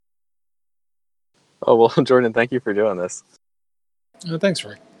Oh, well, Jordan, thank you for doing this. Thanks,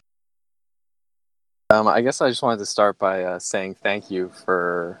 Roy. I guess I just wanted to start by saying thank you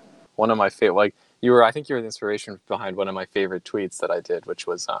for one of my favorite, I think you were the inspiration behind one of my favorite tweets that I did, which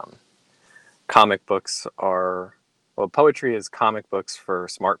was comic books are, well, poetry is comic books for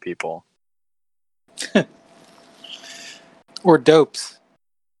smart people. Or dopes.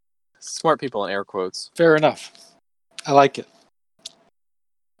 Smart people in air quotes. Fair enough. I like it.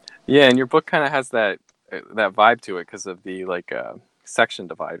 Yeah, and your book kind of has that vibe to it because of the section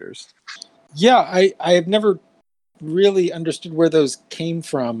dividers. Yeah, I have never really understood where those came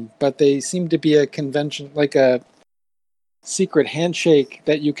from, but they seem to be a convention, like a secret handshake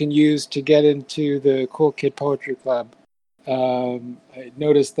that you can use to get into the Cool Kid Poetry Club. I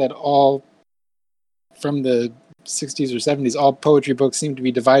noticed that all from the 60s or 70s, all poetry books seem to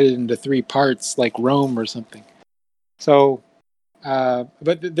be divided into three parts, like Rome or something. So,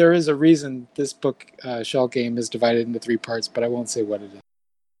 but there is a reason this book, Shell Game, is divided into three parts, but I won't say what it is.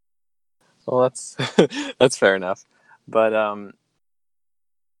 Well, that's that's fair enough, but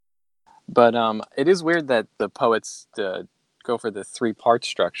it is weird that the poets go for the three-part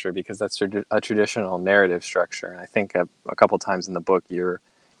structure because that's a traditional narrative structure. And I think a couple times in the book you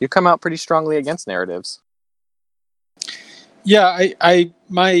come out pretty strongly against narratives. Yeah,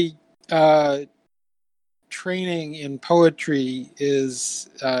 my training in poetry is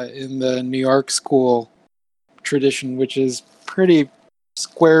in the New York School tradition, which is pretty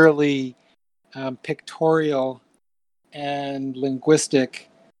squarely pictorial and linguistic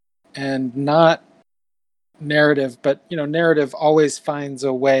and not narrative, but narrative always finds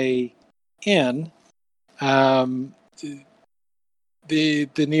a way in. Um, the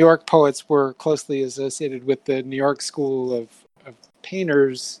New York poets were closely associated with the New York School of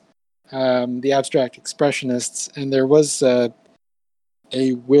painters, the abstract expressionists, and there was a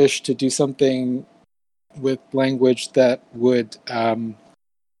wish to do something with language that would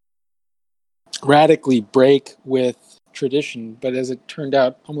radically break with tradition. But as it turned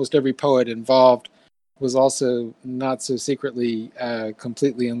out, almost every poet involved was also not so secretly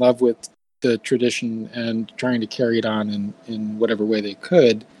completely in love with the tradition and trying to carry it on in whatever way they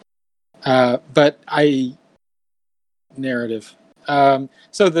could. But narrative.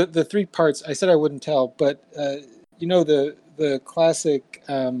 So the three parts, I said I wouldn't tell, but the classic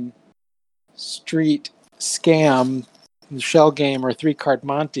street scam, the Shell Game or three card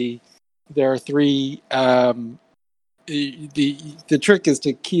Monte. There are three. The trick is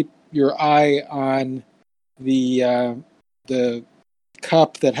to keep your eye on the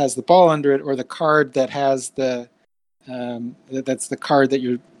cup that has the ball under it, or the card that has that's the card that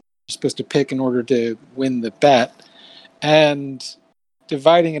you're supposed to pick in order to win the bet. And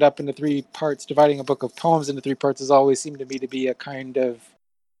dividing it up into three parts, dividing a book of poems into three parts, has always seemed to me to be a kind of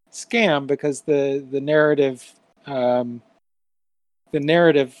scam, because the narrative of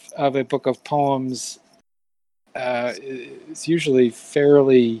a book of poems is usually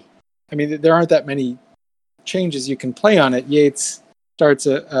fairly. I mean, there aren't that many changes you can play on it. Yeats starts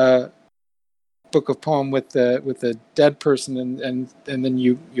a book of poem with the dead person, and then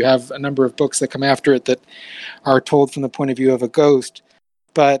you have a number of books that come after it that are told from the point of view of a ghost.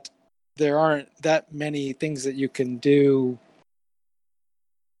 But there aren't that many things that you can do,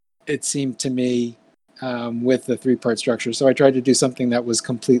 it seemed to me, with the three-part structure. So I tried to do something that was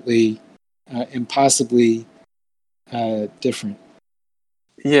completely impossibly different.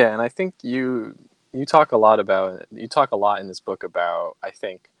 Yeah, and I think you talk a lot in this book about, I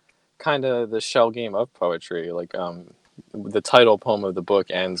think, kind of the shell game of poetry. The title poem of the book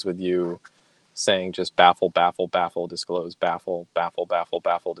ends with you saying just baffle, baffle, baffle, disclose, baffle, baffle, baffle,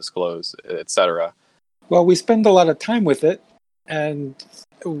 baffle, disclose, etc. Well, we spend a lot of time with it, and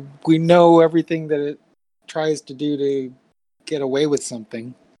we know everything that it tries to do to get away with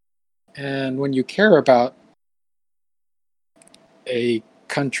something. And when you care about a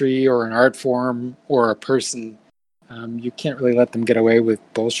country or an art form or a person, you can't really let them get away with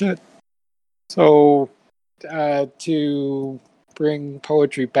bullshit. So, to bring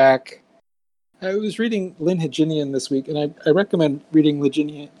poetry back, I was reading Lynn Heginian this week, and I recommend reading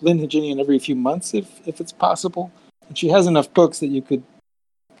Lynn Heginian every few months if it's possible. And she has enough books that you could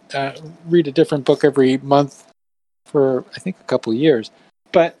read a different book every month for, I think, a couple of years.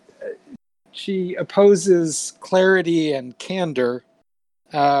 But she opposes clarity and candor,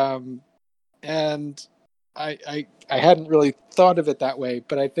 and I hadn't really thought of it that way.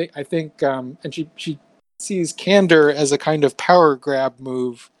 But I think, and she sees candor as a kind of power grab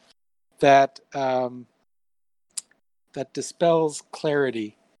move that that dispels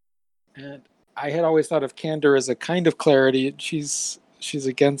clarity. And I had always thought of candor as a kind of clarity. She's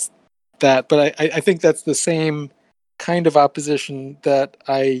against that, but I think that's the same kind of opposition that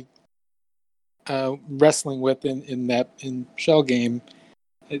I wrestling with in Shell Game.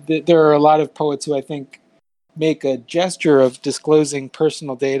 There are a lot of poets who I think make a gesture of disclosing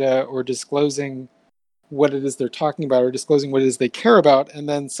personal data or disclosing what it is they're talking about or disclosing what it is they care about, and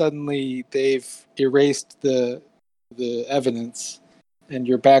then suddenly they've erased the evidence, and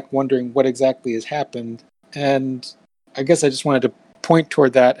you're back wondering what exactly has happened. And I guess I just wanted to point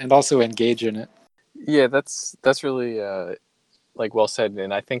toward that and also engage in it. Yeah, that's really like well said.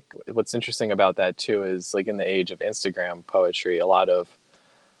 And I think what's interesting about that too is like in the age of Instagram poetry, a lot of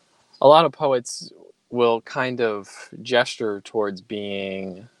poets will kind of gesture towards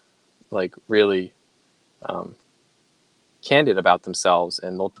being like really um, candid about themselves,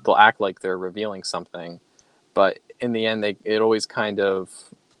 and they'll act like they're revealing something, but in the end, it always kind of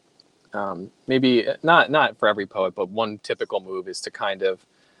maybe not for every poet, but one typical move is to kind of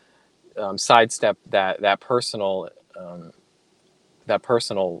sidestep um, that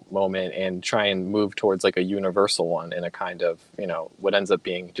personal moment and try and move towards like a universal one in a kind of what ends up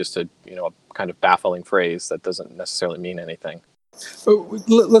being just a a kind of baffling phrase that doesn't necessarily mean anything.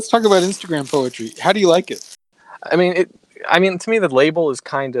 Let's talk about Instagram poetry. How do you like it? I mean it. I mean, to me, the label is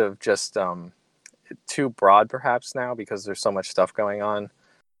kind of just too broad, perhaps now because there's so much stuff going on.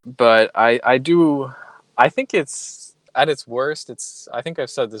 But I think it's at its worst. I think I've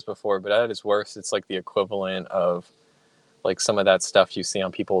said this before, but at its worst, it's like the equivalent of like some of that stuff you see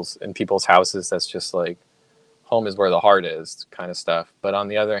on people's houses. That's just like home is where the heart is kind of stuff. But on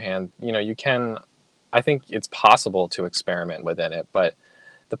the other hand, you can. I think it's possible to experiment within it, but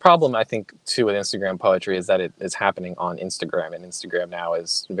the problem I think too with Instagram poetry is that it is happening on Instagram, and Instagram now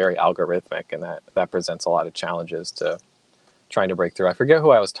is very algorithmic, and that presents a lot of challenges to trying to break through. I forget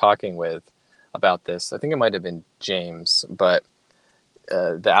who I was talking with about this. I think it might have been James, but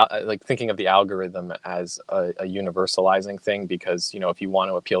like thinking of the algorithm as a universalizing thing, because if you want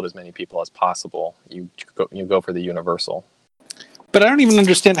to appeal to as many people as possible, you go for the universal. But I don't even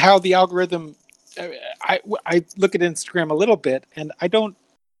understand how the algorithm. I look at Instagram a little bit, and I don't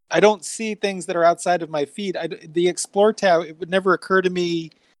see things that are outside of my feed. The Explore tab, it would never occur to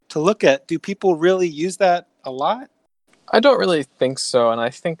me to look at. Do people really use that a lot? I don't really think so, and I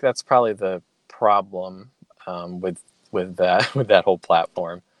think that's probably the problem with that with that whole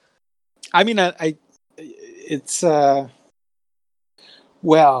platform. I mean, it's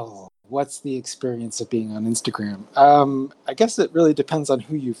well, what's the experience of being on Instagram? I guess it really depends on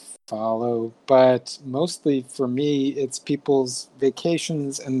who you follow, but mostly for me, it's people's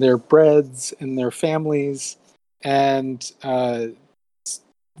vacations and their breads and their families and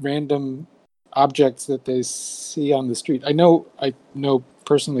random objects that they see on the street. I know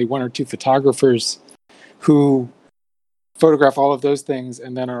personally one or two photographers who photograph all of those things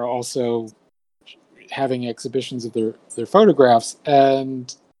and then are also having exhibitions of their photographs,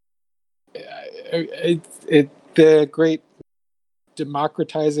 and the great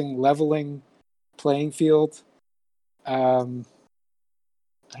democratizing, leveling playing field. Um,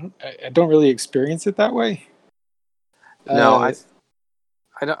 I don't really experience it that way. No, Uh,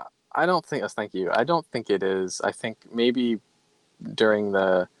 I don't. I don't think. Thank you. I don't think it is. I think maybe during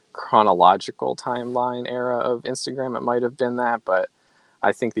the chronological timeline era of Instagram, it might have been that, but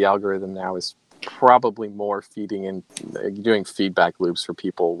I think the algorithm now is probably more feeding in, doing feedback loops for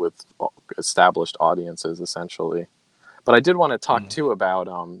people with established audiences, essentially. But I did want to talk too about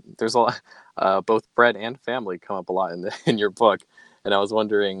there's a lot, both bread and family come up a lot in your book, and I was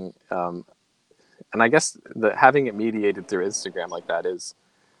wondering, and I guess having it mediated through Instagram like that is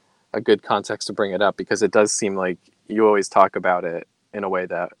a good context to bring it up, because it does seem like you always talk about it in a way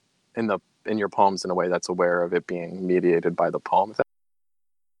that in your poems in a way that's aware of it being mediated by the poem.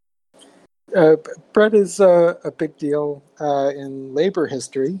 uh, bread is a big deal in labor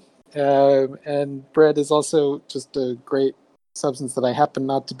history, and bread is also just a great substance that I happen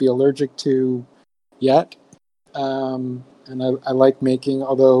not to be allergic to yet. And I like making,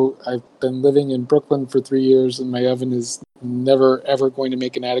 although I've been living in Brooklyn for 3 years and my oven is never ever going to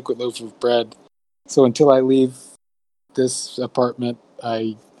make an adequate loaf of bread. So until I leave this apartment,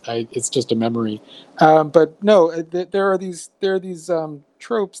 it's just a memory. But no, there are these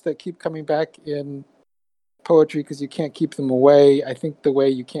tropes that keep coming back in poetry because you can't keep them away. I think the way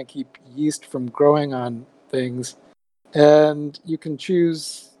you can't keep yeast from growing on things, and you can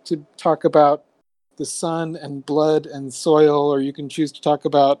choose to talk about the sun and blood and soil, or you can choose to talk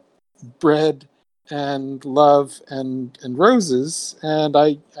about bread and love and roses. And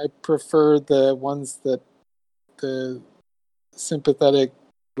I prefer the ones that the sympathetic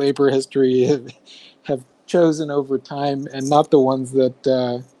labor history have chosen over time, and not the ones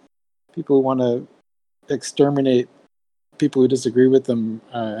that people who want to exterminate people who disagree with them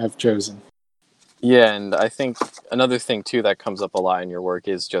have chosen. Yeah, and I think another thing too that comes up a lot in your work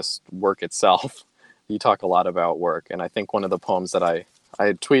is just work itself. You talk a lot about work, and I think one of the poems that I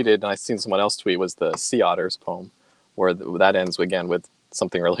had tweeted and I seen someone else tweet was the Sea Otters poem, where that ends again with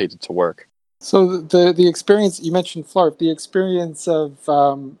something related to work. So the experience you mentioned, Flarp, the experience of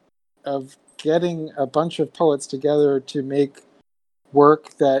getting a bunch of poets together to make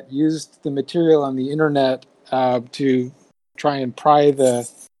work that used the material on the internet to try and pry the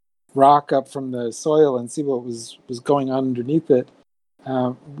rock up from the soil and see what was going on underneath it.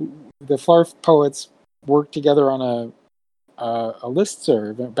 Uh, the Flarf poets worked together on a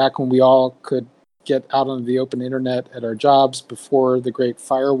listserv back when we all could get out on the open internet at our jobs before the great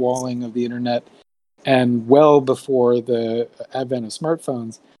firewalling of the internet and well before the advent of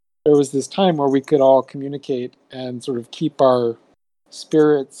smartphones. There was this time where we could all communicate and sort of keep our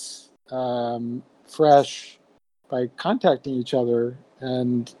spirits fresh by contacting each other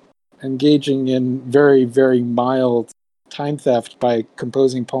and engaging in very, very mild time theft by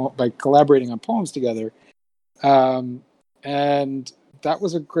by collaborating on poems together. Um, and that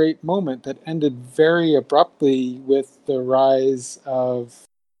was a great moment that ended very abruptly with the rise of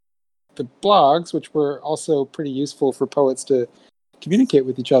the blogs, which were also pretty useful for poets to communicate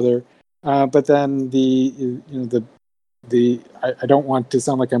with each other. But then I don't want to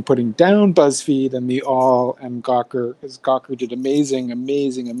sound like I'm putting down BuzzFeed and the All and Gawker, because Gawker did amazing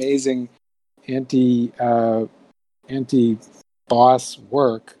anti anti boss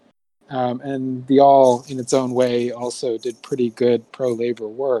work. And the All, in its own way, also did pretty good pro labor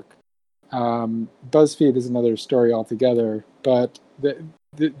work. BuzzFeed is another story altogether, but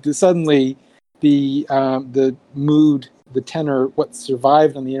suddenly the mood, the tenor, what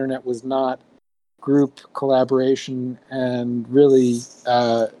survived on the internet was not group collaboration and really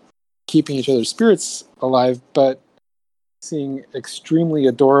keeping each other's spirits alive, but seeing extremely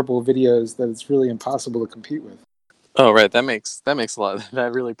adorable videos that it's really impossible to compete with. Oh, right. That makes a lot.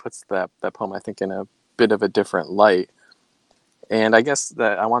 That really puts that poem, I think, in a bit of a different light. And I guess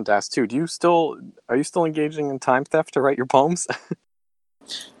that I wanted to ask too. Are you still engaging in time theft to write your poems?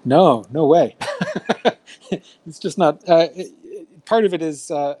 No, no way. It's just not. Part of it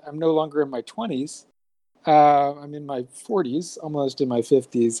is I'm no longer in my 20s. I'm in my 40s, almost in my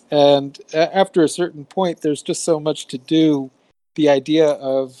 50s. And after a certain point, there's just so much to do. The idea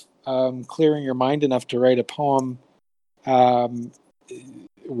of clearing your mind enough to write a poem um,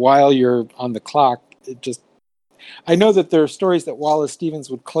 while you're on the clock, it just. I know that there are stories that Wallace Stevens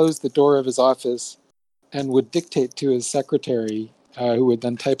would close the door of his office and would dictate to his secretary, who would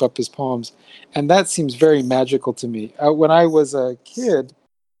then type up his poems. And that seems very magical to me. When I was a kid,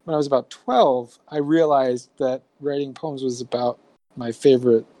 when I was about 12, I realized that writing poems was about my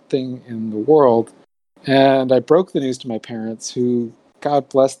favorite thing in the world. And I broke the news to my parents, who, God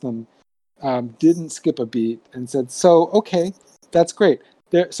bless them, didn't skip a beat and said, "So, okay, that's great."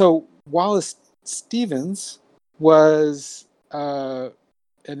 So Wallace Stevens was an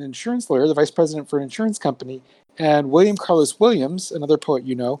insurance lawyer, the vice president for an insurance company, and William Carlos Williams, another poet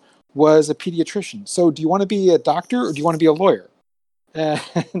you know, was a pediatrician. So, do you want to be a doctor or do you want to be a lawyer?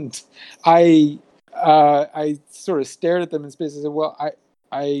 And I sort of stared at them in space and said, "Well,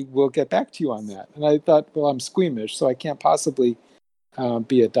 I will get back to you on that." And I thought, well, I'm squeamish, so I can't possibly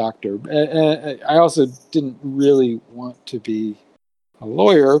be a doctor. And I also didn't really want to be a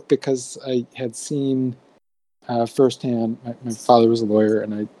lawyer because I had seen firsthand. My father was a lawyer,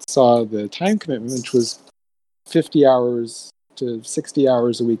 and I saw the time commitment, which was 50 hours to 60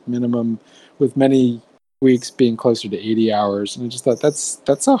 hours a week minimum, with many weeks being closer to 80 hours. And I just thought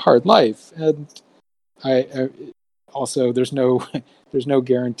that's a hard life. And I also there's no there's no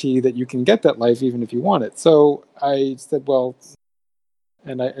guarantee that you can get that life even if you want it. So I said, well,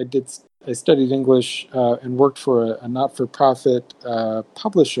 and I studied English and worked for a not-for-profit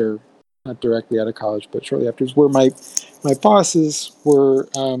publisher, not directly out of college, but shortly afterwards, where my bosses were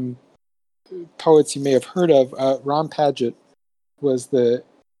poets you may have heard of. Ron Padgett was the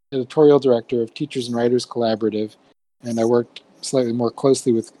editorial director of Teachers and Writers Collaborative, and I worked slightly more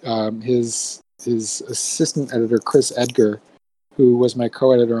closely with his assistant editor, Chris Edgar, who was my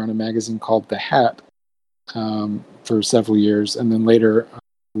co-editor on a magazine called The Hat for several years, and then later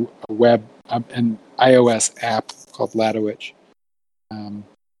a web an iOS app called Ladowich.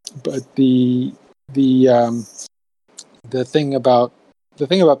 But the the thing about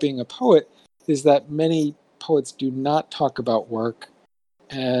being a poet is that many poets do not talk about work,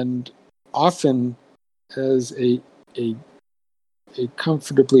 and often, as a a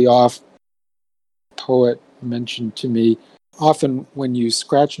comfortably off poet mentioned to me, often when you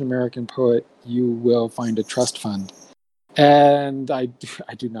scratch an American poet, you will find a trust fund. And I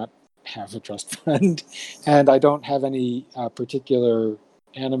do not have a trust fund, and I don't have any particular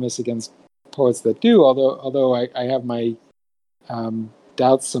animus against poets that do. Although I have my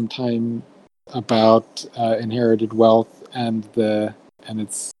doubts sometimes about inherited wealth and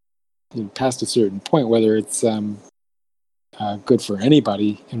it's past a certain point whether it's good for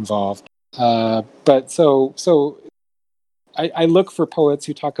anybody involved. But so I look for poets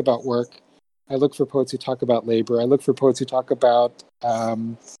who talk about work. I look for poets who talk about labor. I look for poets who talk about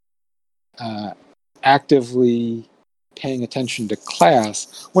actively paying attention to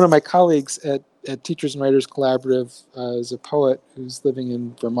class. One of my colleagues at Teachers and Writers Collaborative is a poet who's living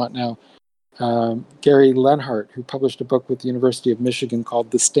in Vermont now, Gary Lenhart, who published a book with the University of Michigan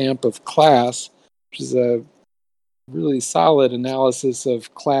called The Stamp of Class, which is a really solid analysis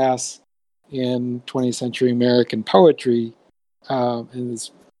of class in 20th century American poetry, and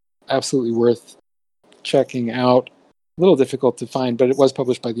is absolutely worth checking out. A little difficult to find, but it was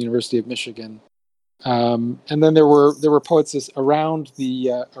published by the University of Michigan. And then there were poets around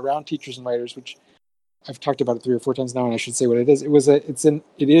around Teachers and Writers, which I've talked about it 3 or 4 times now, and I should say what it is.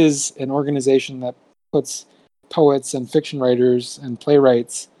 It is an organization that puts poets and fiction writers and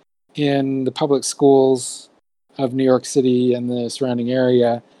playwrights in the public schools of New York City and the surrounding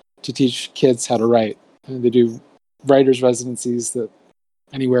area to teach kids how to write. And they do writers' residencies that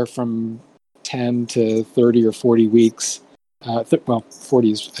anywhere from 10 to 30 or 40 weeks.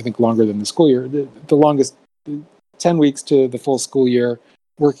 40 is, I think, longer than the school year. The longest, 10 weeks to the full school year,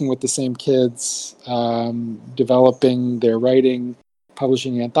 working with the same kids, developing their writing,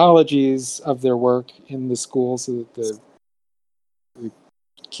 publishing anthologies of their work in the school so that the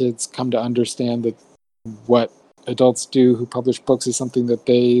kids come to understand that what adults do who publish books is something that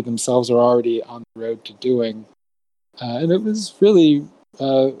they themselves are already on the road to doing. And it was really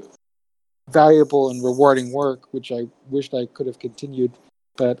valuable and rewarding work, which I wished I could have continued,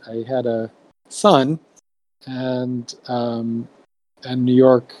 but I had a son, and New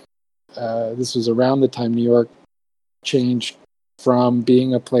York, this was around the time New York changed from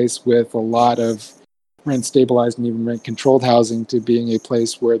being a place with a lot of rent stabilized and even rent controlled housing to being a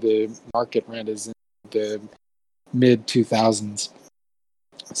place where the market rent is in the mid 2000s.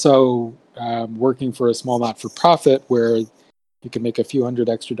 So working for a small not-for-profit where you can make a few $100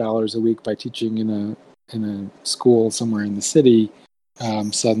 extra a week by teaching in a school somewhere in the city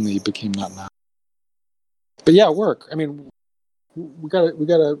suddenly became not enough. But yeah, work. I mean, we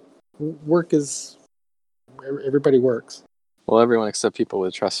gotta work is everybody works. Well, everyone except people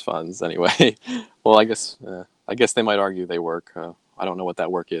with trust funds, anyway. Well, I guess they might argue they work. I don't know what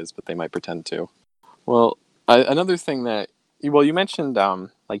that work is, but they might pretend to. Well, another thing that you mentioned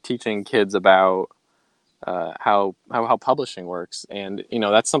like teaching kids about how publishing works, and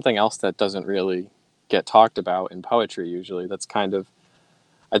that's something else that doesn't really get talked about in poetry usually. That's kind of,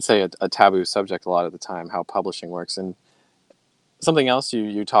 I'd say, a taboo subject a lot of the time, how publishing works. And something else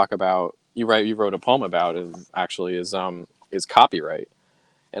you talk about, you wrote a poem about is copyright.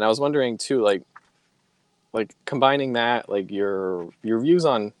 And I was wondering too, like combining that, like your views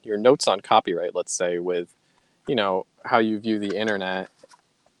on your notes on copyright, let's say, with how you view the internet,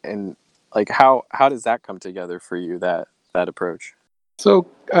 and like how does that come together for you, that approach? So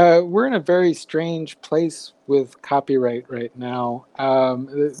we're in a very strange place with copyright right now,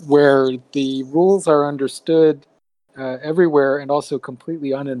 where the rules are understood everywhere and also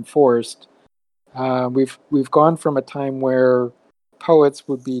completely unenforced. We've gone from a time where poets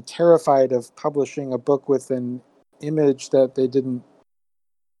would be terrified of publishing a book with an image that they didn't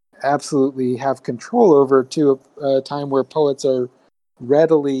absolutely have control over to a time where poets are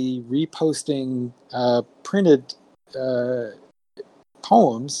readily reposting printed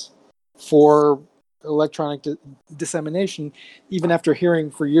poems for electronic dissemination, even after hearing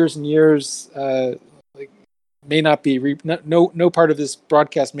for years and years, may not be no part of this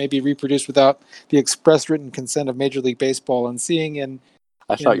broadcast may be reproduced without the express written consent of Major League Baseball, and seeing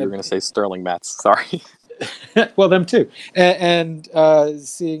I thought you were going to say Sterling Mets. Sorry. well, them too, and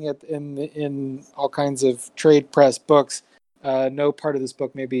seeing it in all kinds of trade press books. No part of this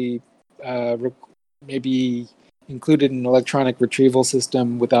book may be included in an electronic retrieval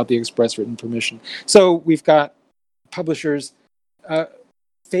system without the express written permission. So we've got publishers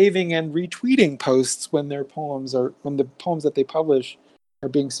faving and retweeting posts when the poems that they publish are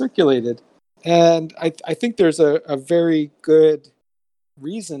being circulated, and I think there's a very good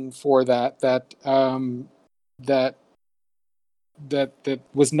reason for that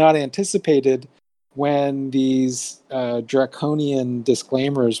was not anticipated when these draconian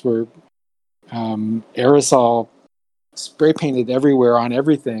disclaimers were aerosol spray painted everywhere on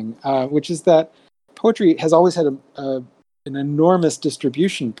everything, which is that poetry has always had an enormous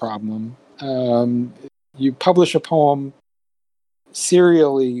distribution problem. You publish a poem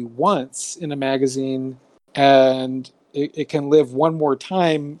serially once in a magazine, and it can live one more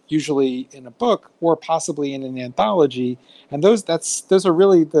time, usually in a book or possibly in an anthology. And those are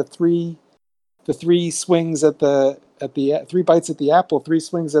really the three swings at the three bites at the apple, three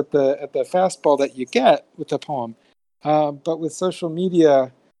swings at the fastball that you get with a poem. But with social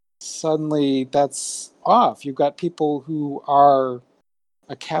media, suddenly that's off. You've got people who are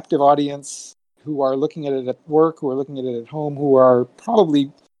a captive audience, who are looking at it at work, who are looking at it at home, who are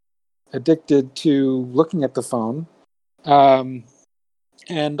probably addicted to looking at the phone,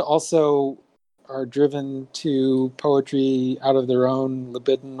 and also are driven to poetry out of their own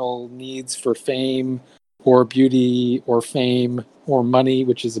libidinal needs for fame or beauty or fame or money,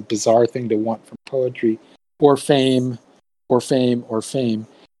 which is a bizarre thing to want from poetry, or fame or fame or fame.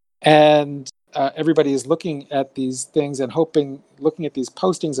 And everybody is looking at these things and looking at these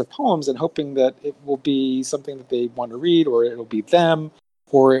postings of poems and hoping that it will be something that they want to read, or it'll be them,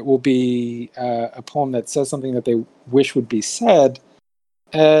 or it will be a poem that says something that they wish would be said.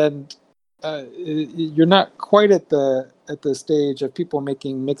 And you're not quite at the stage of people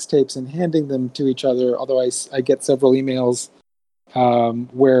making mixtapes and handing them to each other. Although I get several emails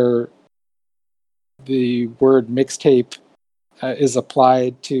where the word mixtape is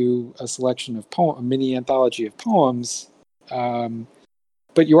applied to a selection of a mini anthology of poems.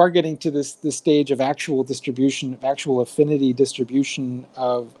 But you are getting to this stage of actual distribution, of actual affinity distribution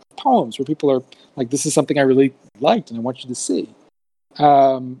of poems, where people are like, "This is something I really liked, and I want you to see."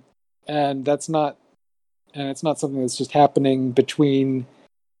 And it's not something that's just happening between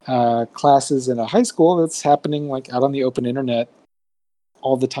classes in a high school. That's happening like out on the open internet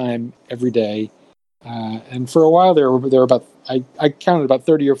all the time, every day. And for a while there were about, I counted about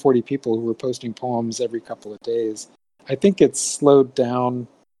 30 or 40 people who were posting poems every couple of days. I think it's slowed down.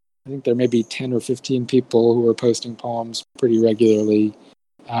 I think there may be 10 or 15 people who are posting poems pretty regularly.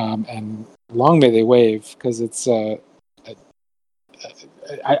 And long may they wave, because it's I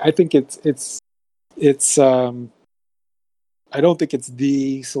think it's I don't think it's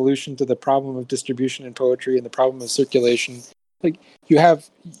the solution to the problem of distribution in poetry and the problem of circulation. Like you have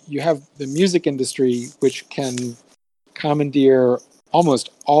the music industry, which can commandeer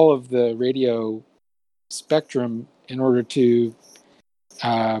almost all of the radio spectrum in order to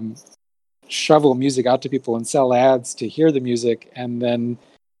shovel music out to people and sell ads to hear the music. And then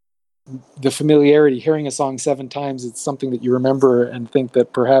the familiarity, hearing a song 7 times, it's something that you remember and think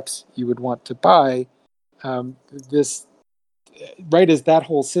that perhaps you would want to buy. This right as that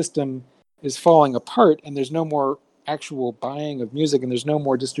whole system is falling apart, and there's no more actual buying of music, and there's no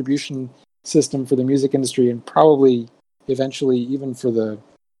more distribution system for the music industry, and probably eventually even for the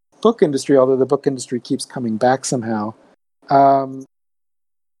book industry, although the book industry keeps coming back somehow.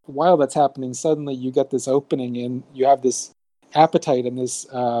 While that's happening, suddenly you get this opening, and you have this appetite and this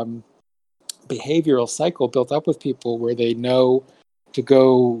behavioral cycle built up with people, where they know to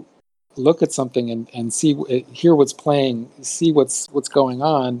go look at something and see, hear what's playing, see what's going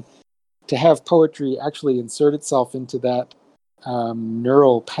on, to have poetry actually insert itself into that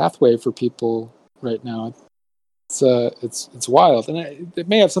neural pathway for people right now. It's wild, and it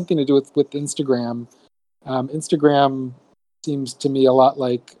may have something to do with Instagram. Instagram seems to me a lot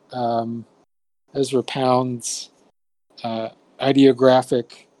like Ezra Pound's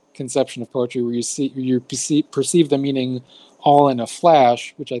ideographic conception of poetry, where you perceive the meaning all in a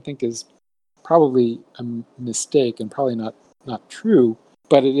flash, which I think is probably a mistake and probably not true.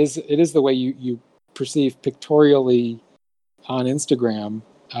 But it is the way you perceive pictorially on Instagram.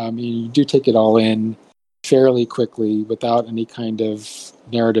 You do take it all in fairly quickly without any kind of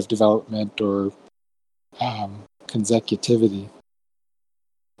narrative development or consecutivity.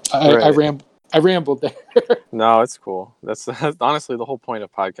 Right. I rambled there. No, it's cool. That's honestly the whole point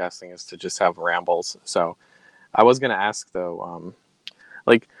of podcasting, is to just have rambles. So I was gonna ask though,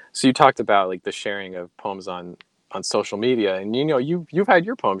 like, so you talked about like the sharing of poems on social media, and you've had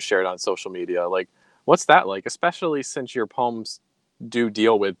your poems shared on social media. Like, what's that like? Especially since your poems do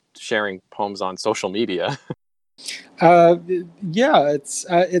deal with sharing poems on social media. Uh, yeah,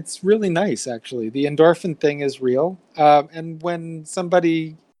 it's really nice actually. The endorphin thing is real, and when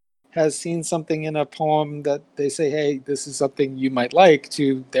somebody has seen something in a poem that they say, "Hey, this is something you might like,"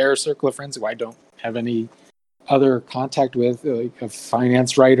 to their circle of friends who I don't have any other contact with, like a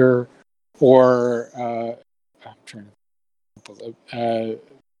finance writer or I'm trying to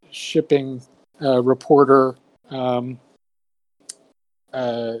shipping reporter. Um,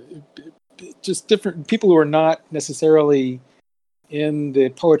 uh, just different people who are not necessarily in the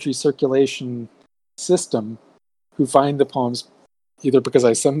poetry circulation system who find the poems either because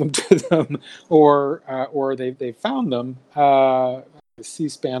I send them to them or they found them. The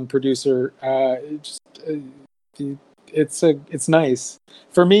C-SPAN producer, it's nice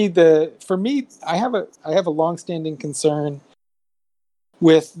for me. I have a longstanding concern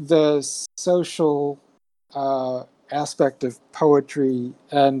with the social aspect of poetry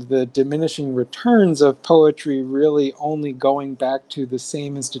and the diminishing returns of poetry really only going back to the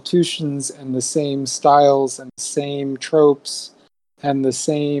same institutions and the same styles and the same tropes and the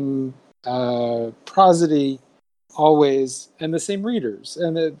same prosody always and the same readers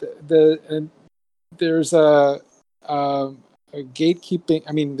and and there's a gatekeeping.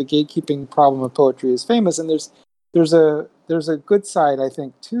 I mean, the gatekeeping problem of poetry is famous, and there's a good side, I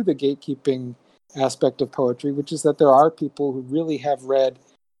think, to the gatekeeping aspect of poetry, which is that there are people who really have read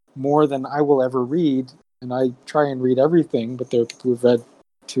more than I will ever read, and I try and read everything, but there are people who've read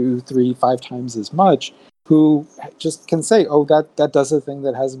 2, 3, 5 times as much who just can say, "Oh, that does a thing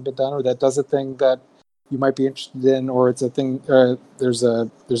that hasn't been done, or that does a thing that you might be interested in, or it's a thing. There's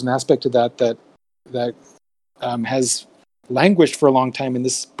an aspect to that has languished for a long time, and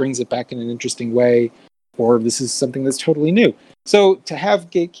this brings it back in an interesting way, or this is something that's totally new." So to have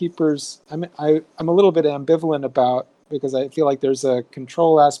gatekeepers, I'm a little bit ambivalent about, because I feel like there's a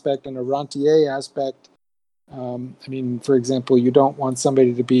control aspect and a rentier aspect. I mean, for example, you don't want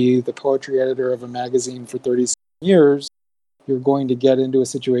somebody to be the poetry editor of a magazine for 30 years. You're going to get into a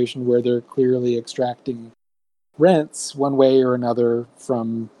situation where they're clearly extracting rents one way or another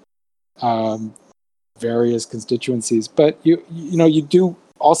from various constituencies. But you do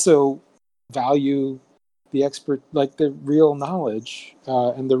also value the expert, like the real knowledge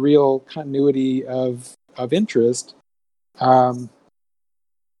and the real continuity of interest.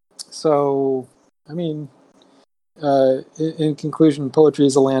 So, I mean, in conclusion, poetry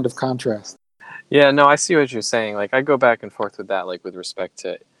is a land of contrast. Yeah, no, I see what you're saying. Like, I go back and forth with that, like with respect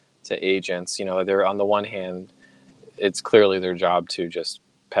to agents. They're, on the one hand, it's clearly their job to just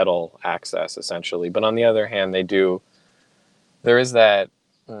peddle access essentially, but on the other hand, there is that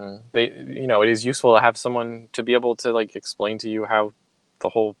it is useful to have someone to be able to like explain to you how the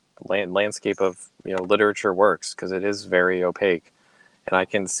whole landscape of literature works, because it is very opaque. And I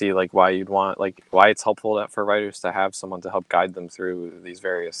can see like why you'd want, like, why it's helpful for writers to have someone to help guide them through these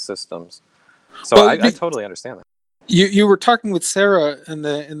various systems. So Well, I totally understand that. you were talking with Sarah in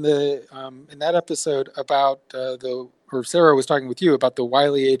that episode about or Sarah was talking with you about the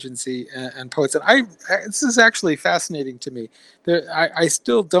Wiley Agency and poets, and this is actually fascinating to me. I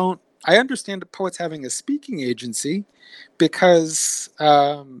still don't. I understand poets having a speaking agency because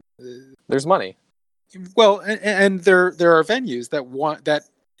There's money. well, and there are venues that want that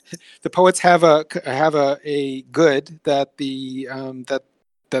the poets have a good that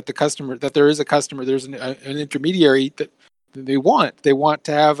that the customer, that there is a customer, there's an intermediary that they want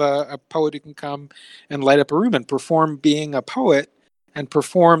to have a poet who can come and light up a room and perform being a poet and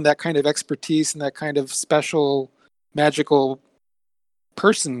perform that kind of expertise and that kind of special magical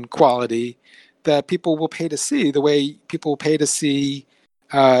person quality that people will pay to see, the way people will pay to see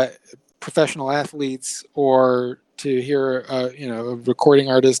professional athletes or to hear a recording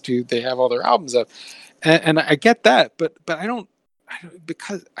artist who they have all their albums of. And I get that, but I don't,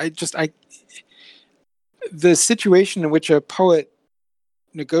 because the situation in which a poet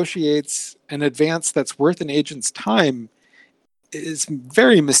negotiates an advance that's worth an agent's time is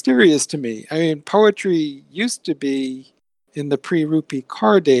very mysterious to me. I mean, poetry used to be, in the pre-Rupi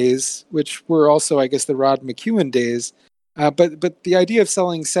Kaur days, which were also, I guess, the Rod McEwen days, but the idea of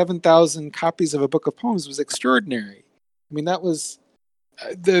selling 7,000 copies of a book of poems was extraordinary. I mean, that was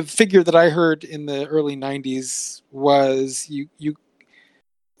the figure that I heard in the early 90s was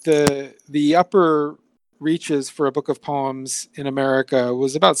the upper reaches for a book of poems in America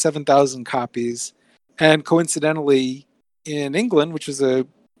was about 7,000 copies. And coincidentally, in England, which is a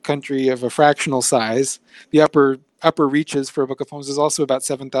country of a fractional size, the upper reaches for a book of poems is also about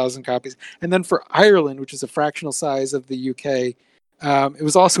 7,000 copies. And then for Ireland, which is a fractional size of the UK, it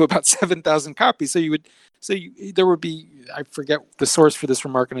was also about 7,000 copies. There would be, I forget the source for this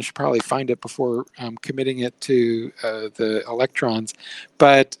remark, and I should probably find it before committing it to the electrons.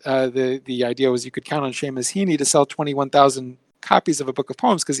 But the idea was you could count on Seamus Heaney to sell 21,000 copies of a book of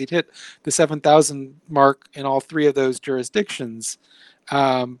poems because he'd hit the 7,000 mark in all three of those jurisdictions.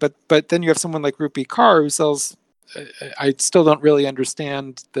 But then you have someone like Rupi Kaur who sells. I still don't really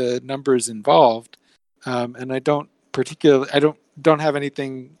understand the numbers involved, and I don't have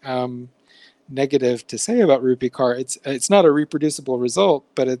anything negative to say about Rupi Kaur. It's not a reproducible result,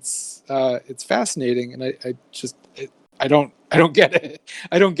 but it's fascinating, and I don't get it.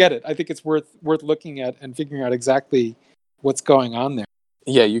 I don't get it. I think it's worth looking at and figuring out exactly what's going on there.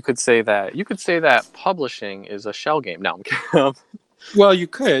 Yeah, you could say that. You could say that publishing is a shell game. No, I'm kidding. Well, you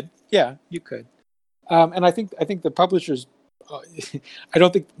could, yeah, you could, and I think the publishers. I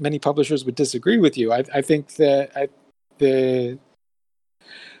don't think many publishers would disagree with you. I think that the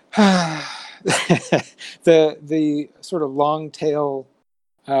the sort of long tail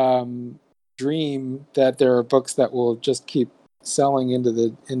dream that there are books that will just keep selling into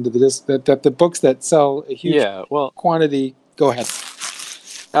that the books that sell a huge Yeah, well, quantity. Go ahead.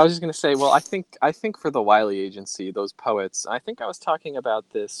 I was just gonna say, well, I think for the Wiley Agency, those poets. I think I was talking about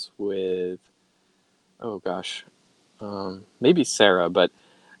this with, oh gosh, maybe Sarah, but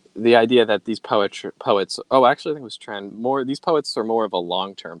the idea that these poets. Oh, actually, I think it was Trend. More these poets are more of a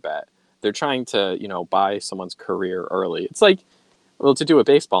long term bet. They're trying to buy someone's career early. It's like, well, to do a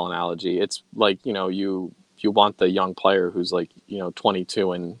baseball analogy, it's like you want the young player who's like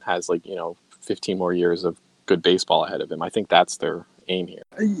 22 and has like 15 more years of good baseball ahead of him. I think that's their aim here.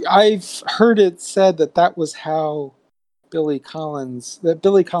 I've heard it said that was how Billy Collins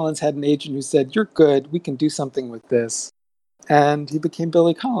had an agent who said, "You're good. We can do something with this," and he became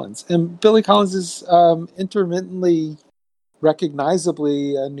Billy Collins. And Billy Collins is intermittently,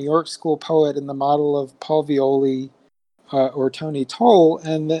 recognizably a New York school poet in the model of Paul Violi or Tony Toll,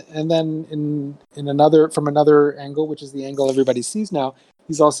 and then in another from another angle, which is the angle everybody sees now,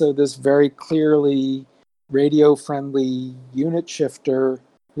 he's also this very clearly radio friendly unit shifter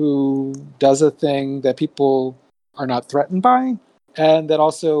who does a thing that people are not threatened by, and that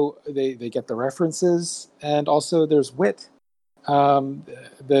also they get the references, and also there's wit. Um,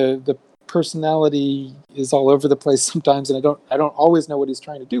 the personality is all over the place sometimes, and I don't always know what he's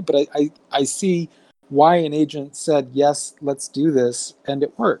trying to do, but I see why an agent said yes, let's do this, and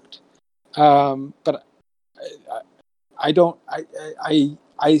it worked. But I don't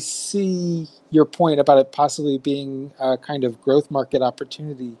I see your point about it possibly being a kind of growth market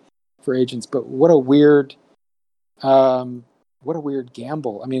opportunity for agents, but what a weird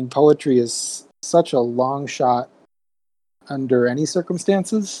gamble. I mean, poetry is such a long shot under any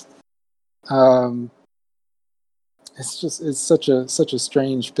circumstances. Um, it's such a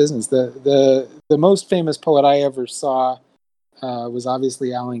strange business. The most famous poet I ever saw was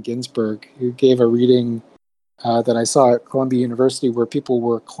obviously Allen Ginsberg, who gave a reading that I saw at Columbia University where people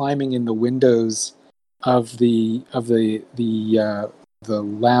were climbing in the windows of the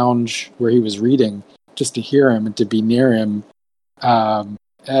lounge where he was reading just to hear him and to be near him.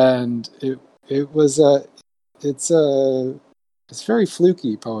 And it was it's very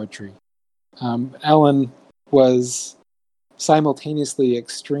fluky poetry. Allen was simultaneously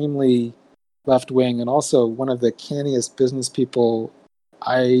extremely left wing and also one of the canniest business people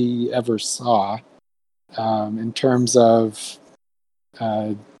I ever saw, in terms of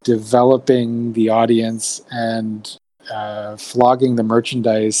developing the audience and flogging the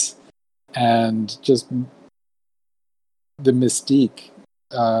merchandise and just the mystique.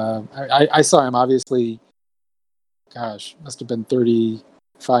 I saw him obviously, gosh, must have been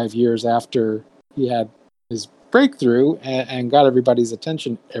 35 years after he had his breakthrough and got everybody's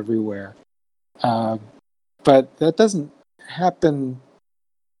attention everywhere. But that doesn't happen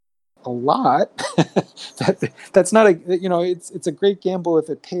a lot. That's not it's a great gamble if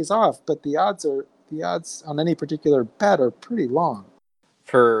it pays off, but the odds on any particular bet are pretty long.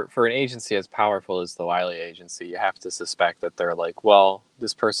 For an agency as powerful as the Wiley Agency, you have to suspect that they're like, well,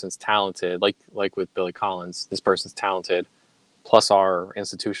 this person's talented, like with Billy Collins, this person's talented, plus our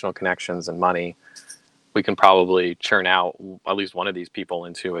institutional connections and money, we can probably churn out at least one of these people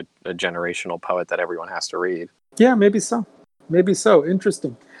into a generational poet that everyone has to read. Yeah, maybe so. Maybe so.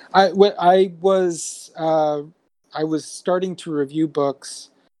 Interesting. I was starting to review books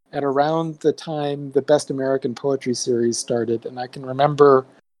at around the time the Best American Poetry series started, and I can remember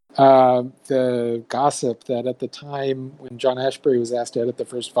the gossip that at the time when John Ashbery was asked to edit the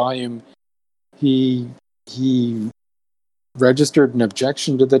first volume, he registered an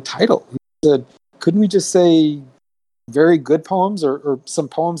objection to the title. He said, "Couldn't we just say very good poems or some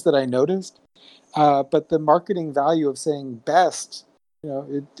poems that I noticed?" But the marketing value of saying best,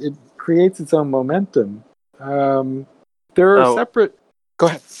 it creates its own momentum. There are separate. Go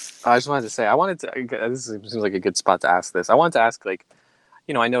ahead. I just wanted to say, this seems like a good spot to ask this. I wanted to ask, like,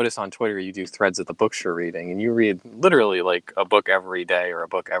 I notice on Twitter you do threads of the books you're reading, and you read literally like a book every day or a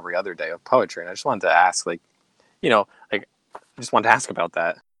book every other day of poetry. And I just wanted to ask, like, I just wanted to ask about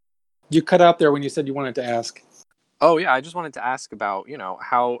that. You cut out there when you said you wanted to ask. Oh yeah, I just wanted to ask about,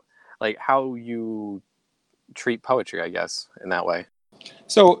 how like how you treat poetry, I guess, in that way.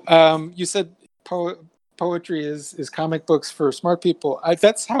 So you said poetry is comic books for smart people.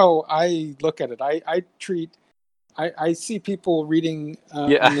 That's how I look at it. I see people reading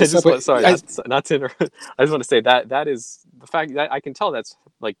Yeah, on the subway. not to interrupt. I just want to say that that is the fact that I can tell that's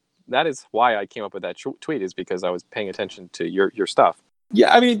like that is why I came up with that tweet, is because I was paying attention to your stuff.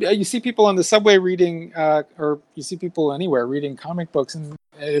 Yeah, I mean, you see people on the subway reading, or you see people anywhere reading comic books, and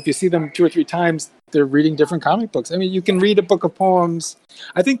if you see them 2 or 3 times, they're reading different comic books. I mean, you can read a book of poems.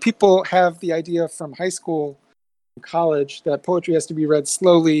 I think people have the idea from high school, college, that poetry has to be read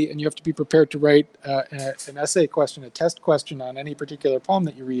slowly, and you have to be prepared to write an essay question, a test question on any particular poem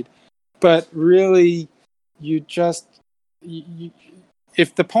that you read. But really, you just, you,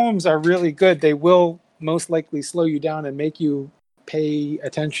 if the poems are really good, they will most likely slow you down and make you pay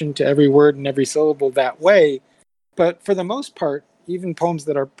attention to every word and every syllable that way. But for the most part, even poems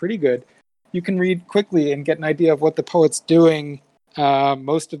that are pretty good, you can read quickly and get an idea of what the poet's doing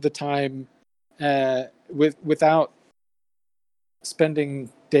most of the time, without spending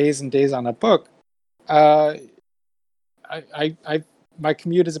days and days on a book. Uh, my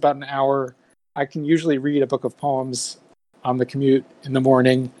commute is about an hour. I can usually read a book of poems on the commute in the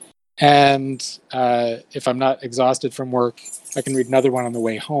morning, and if I'm not exhausted from work, I can read another one on the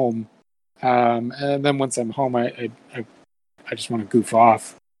way home. And then once I'm home, I just want to goof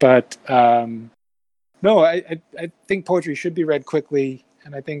off. But no, I think poetry should be read quickly,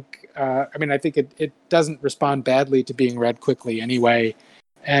 and I think I think it doesn't respond badly to being read quickly anyway.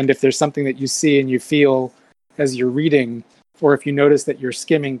 And if there's something that you see and you feel as you're reading, or if you notice that you're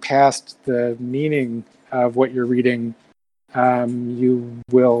skimming past the meaning of what you're reading, you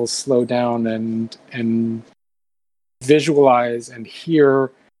will slow down and visualize and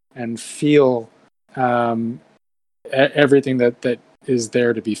hear and feel everything that is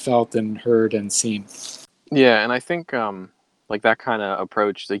there to be felt and heard and seen. Yeah, and I think like that kind of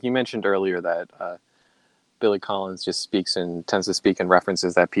approach, like you mentioned earlier, that Billy Collins just tends to speak in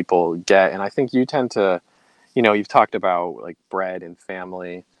references that people get, and I think you tend to, you've talked about like bread and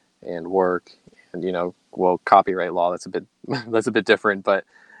family and work, and well, copyright law, that's a bit that's a bit different, but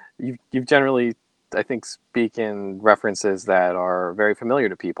you've generally, I think, speak in references that are very familiar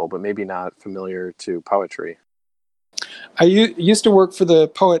to people, but maybe not familiar to poetry. I used to work for the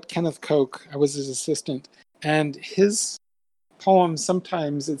poet Kenneth Koch. I was his assistant, and his poems,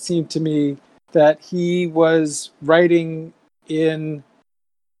 sometimes it seemed to me that he was writing in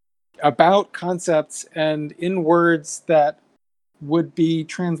about concepts and in words that would be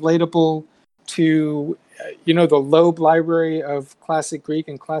translatable to the Loeb Library of Classic Greek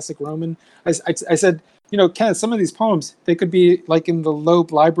and Classic Roman. I said, Kenneth, some of these poems, they could be like in the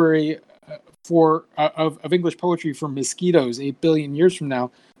Loeb Library of English poetry for mosquitoes 8 billion years from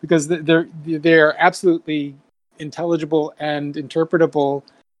now, because they're absolutely intelligible and interpretable,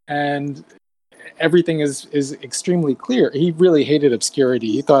 and everything is extremely clear. He really hated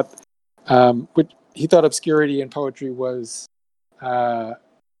obscurity. He thought obscurity in poetry was a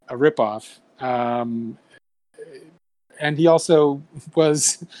ripoff. And he also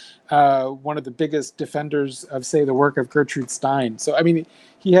was one of the biggest defenders of, say, the work of Gertrude Stein. So, I mean,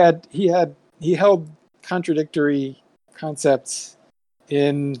 he held contradictory concepts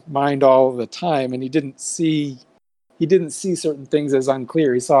in mind all the time, and he didn't see certain things as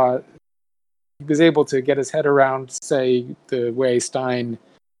unclear. He was able to get his head around, say, the way Stein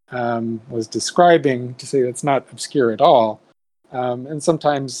was describing, to say that's not obscure at all. And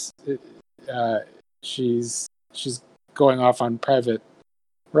sometimes she's going off on private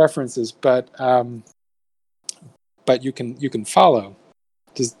references, but you can follow.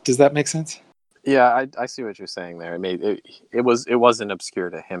 Does that make sense? Yeah, I see what you're saying there. It wasn't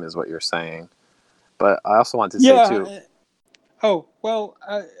obscure to him, is what you're saying. But I also want to say too. Oh well,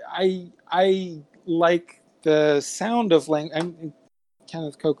 I like the sound of language.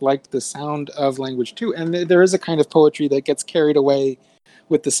 Kenneth Koch liked the sound of language too, and there is a kind of poetry that gets carried away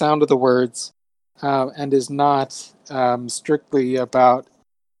with the sound of the words, and is not strictly about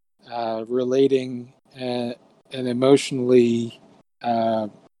relating an emotionally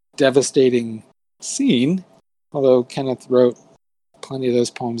devastating scene. Although Kenneth wrote plenty of those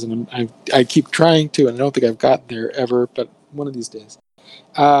poems, and I keep trying to, and I don't think I've gotten there ever, but one of these days.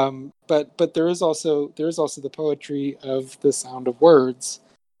 But there is also the poetry of the sound of words.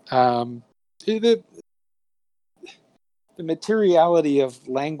 The materiality of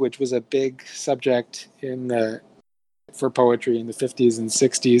language was a big subject for poetry in the 50s and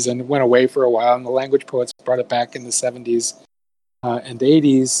 60s, and it went away for a while, and the language poets brought it back in the 70s and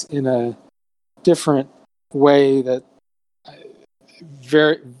 80s in a different way that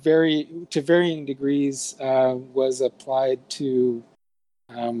very to varying degrees was applied to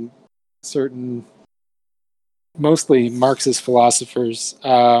certain, mostly Marxist philosophers,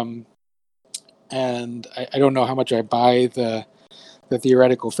 and I don't know how much I buy the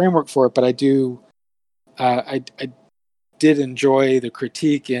theoretical framework for it, but I do. I did enjoy the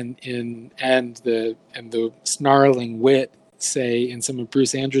critique and the snarling wit, say, in some of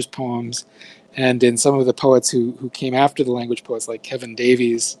Bruce Andrews' poems, and in some of the poets who came after the language poets, like Kevin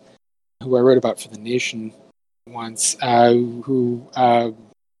Davies, who I wrote about for The Nation once, who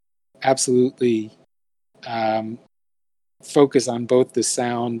absolutely focus on both the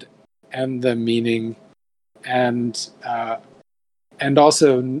sound and the meaning, and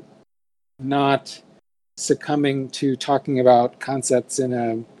also not succumbing to talking about concepts in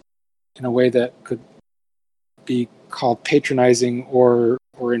a way that could be called patronizing or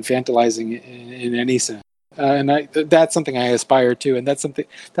infantilizing in any sense. And that's something I aspire to, and that's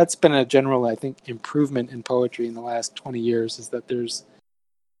been a general, I think, improvement in poetry in the last 20 years. Is that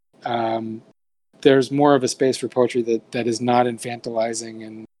there's more of a space for poetry that is not infantilizing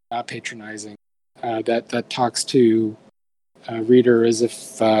and not patronizing, that talks to a reader as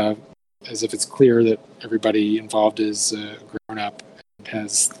if it's clear that everybody involved is grown up and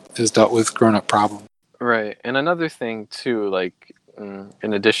has dealt with grown up problems. Right. And another thing too, like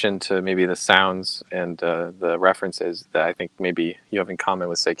in addition to maybe the sounds and the references that I think maybe you have in common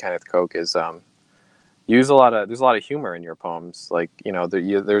with, say, Kenneth Koch, is there's a lot of humor in your poems. Like,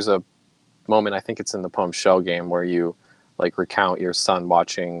 there's a moment, I think it's in the poem Shell Game, where you like recount your son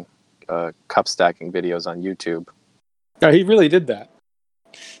watching cup stacking videos on YouTube. Yeah, he really did that.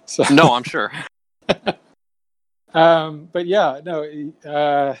 So no, I'm sure. But yeah,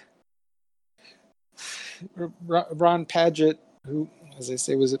 no. Ron Padgett, who, as I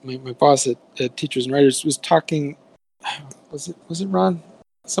say, was my boss at Teachers and Writers, was talking. Was it Ron?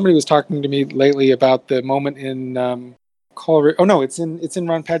 Somebody was talking to me lately about the moment in Coleridge. Oh no, it's in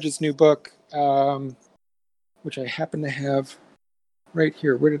Ron Padgett's new book, which I happen to have right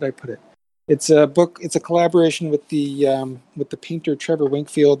here. Where did I put it? It's a book. It's a collaboration with the painter Trevor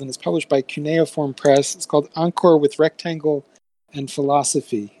Winkfield, and it's published by Cuneiform Press. It's called Encore with Rectangle and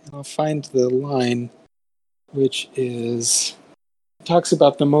Philosophy. And I'll find the line, which talks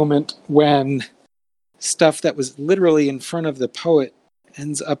about the moment when stuff that was literally in front of the poet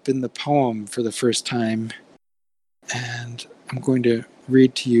ends up in the poem for the first time. And I'm going to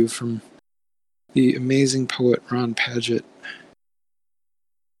read to you from the amazing poet Ron Padgett,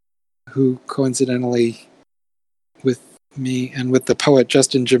 who coincidentally, with me and with the poet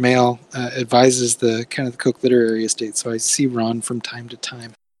Justin Jamail, advises the Kenneth Koch Literary Estate. So I see Ron from time to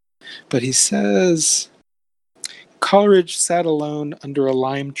time. But he says, Coleridge sat alone under a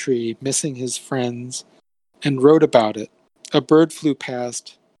lime tree, missing his friends, and wrote about it. A bird flew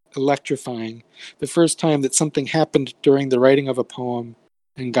past, electrifying, the first time that something happened during the writing of a poem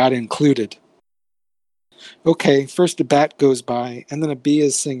and got included. Okay, first a bat goes by, and then a bee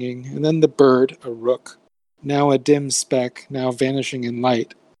is singing, and then the bird, a rook, now a dim speck, now vanishing in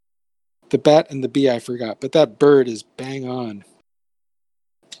light. The bat and the bee I forgot, but that bird is bang on.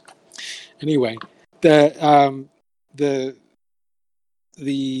 Anyway, if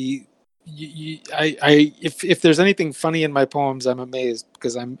there's anything funny in my poems, I'm amazed,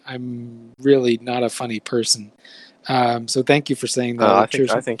 because I'm really not a funny person. So thank you for saying that. I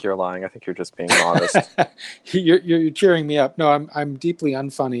think you're lying. I think you're just being modest. You're cheering me up. No, I'm deeply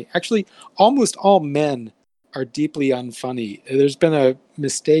unfunny. Actually, almost all men are deeply unfunny. There's been a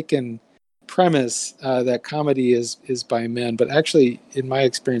mistaken premise that comedy is by men, but actually, in my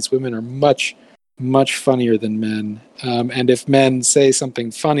experience, women are much funnier than men. And if men say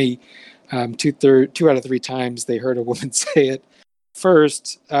something funny, 2 out of 3 times they heard a woman say it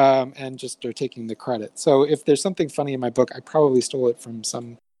first, and just are taking the credit. So if there's something funny in my book, I probably stole it from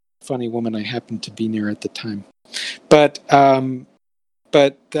some funny woman I happened to be near at the time. But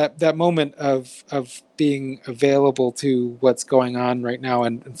that moment of being available to what's going on right now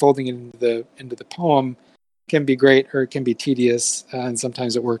and folding it into the poem can be great, or it can be tedious, and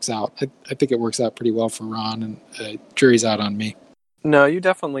sometimes it works out. I think it works out pretty well for Ron, and jury's out on me. No, you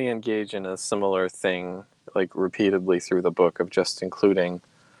definitely engage in a similar thing, like repeatedly through the book, of just including,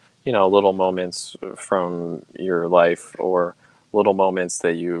 little moments from your life, or little moments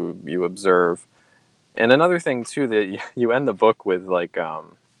that you observe. And another thing too, that you end the book with, like,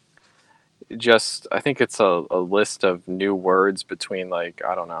 just, I think it's a list of new words between, like,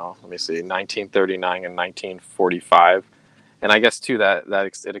 I don't know, let me see, 1939 and 1945, and I guess too that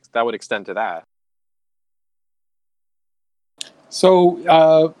would extend to that.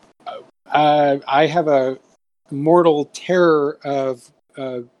 So I have mortal terror of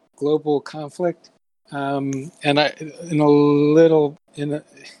global conflict. And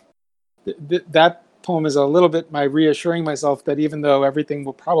that poem is a little bit my reassuring myself that even though everything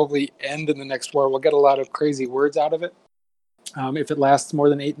will probably end in the next war, we'll get a lot of crazy words out of it if it lasts more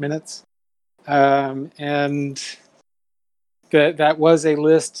than 8 minutes. And that was a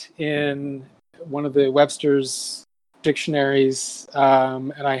list in one of the Webster's dictionaries,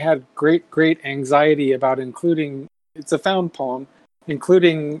 and I had great anxiety about including. It's a found poem,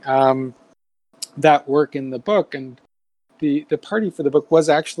 including that work in the book. And the party for the book was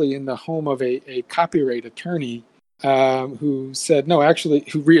actually in the home of a copyright attorney who said, no, actually,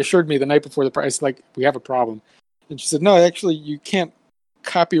 who reassured me the night before the price, like, we have a problem. And she said, no, actually, you can't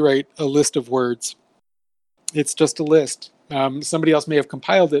copyright a list of words. It's just a list. Somebody else may have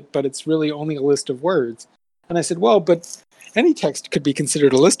compiled it, but it's really only a list of words. And I said, well, but any text could be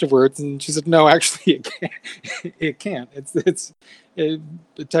considered a list of words. And she said, no, actually, it can't. It can't. A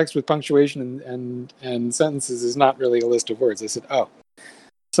text with punctuation and sentences is not really a list of words. I said, oh.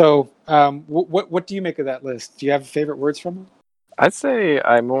 So what do you make of that list? Do you have favorite words from it? I'd say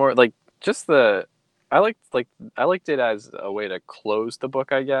I more like just the. I liked it as a way to close the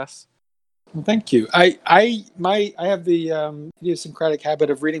book, I guess. Well, thank you. I have the idiosyncratic habit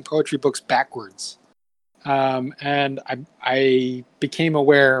of reading poetry books backwards, and I became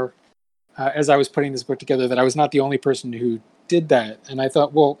aware as I was putting this book together that I was not the only person who did that. And I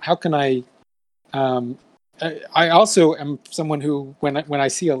thought, well, how can I? I also am someone who, when I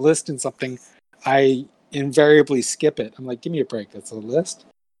see a list in something, I invariably skip it. I'm like, give me a break. That's a list.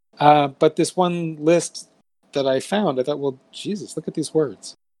 But this one list that I found, I thought, well, Jesus, look at these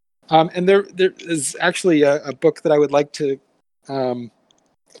words. And there is actually a book that I would like to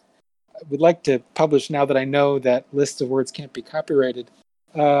publish now that I know that lists of words can't be copyrighted.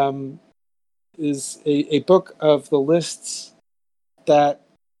 Is a book of the lists that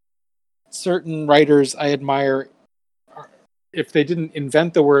certain writers I admire. If they didn't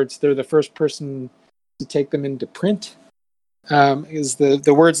invent the words, they're the first person to take them into print. Is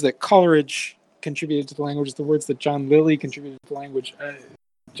the words that Coleridge contributed to the language, the words that John Lilly contributed to the language.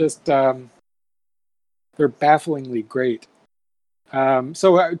 They're bafflingly great.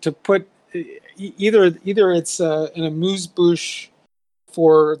 So to put either it's an amuse-bouche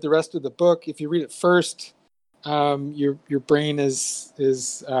for the rest of the book. If you read it first, your brain is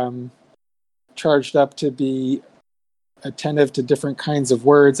charged up to be attentive to different kinds of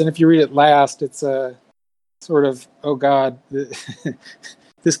words, and if you read it last, it's a sort of, oh God,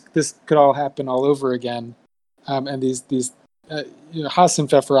 this could all happen all over again. And these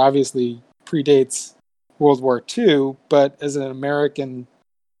Hassenpfeffer obviously predates World War II, but as an American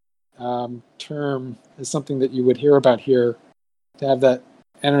term, is something that you would hear about here. To have that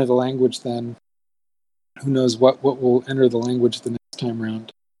enter the language, then who knows what will enter the language the next time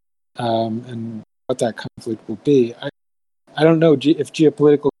around, and what that conflict will be. I don't know if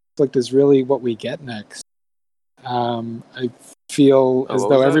geopolitical conflict is really what we get next. I feel as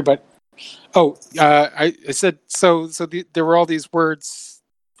though everybody. I said so. There were all these words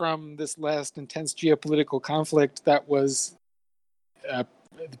from this last intense geopolitical conflict that was the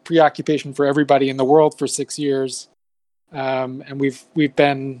preoccupation for everybody in the world for 6 years, and we've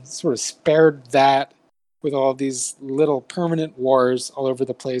been sort of spared that with all these little permanent wars all over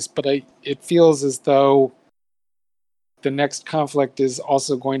the place. But it feels as though the next conflict is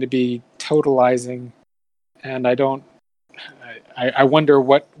also going to be totalizing, and I wonder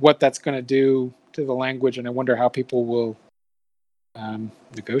what that's going to do to the language, and I wonder how people will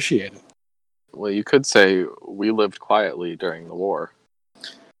negotiate it. Well, you could say we lived quietly during the war.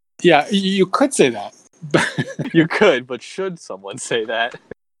 Yeah, you could say that. You could, but should someone say that?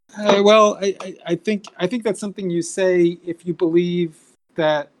 Well, I think that's something you say if you believe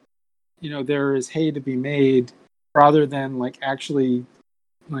that there is hay to be made, rather than like actually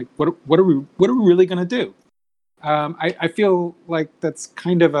like what are we really going to do? I feel like that's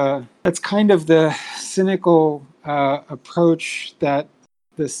kind of the cynical approach that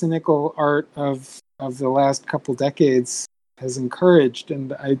the cynical art of the last couple decades has encouraged,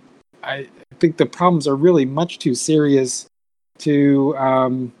 and I think the problems are really much too serious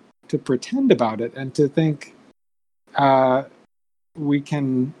to pretend about it and to think we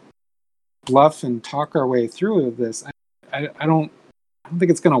can bluff and talk our way through this. I don't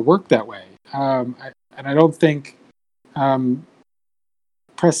think it's going to work that way. And I don't think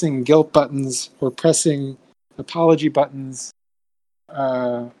pressing guilt buttons or pressing apology buttons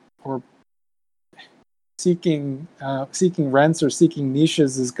or seeking rents or seeking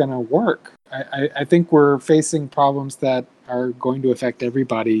niches is going to work. I think we're facing problems that are going to affect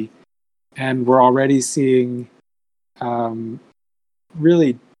everybody, and we're already seeing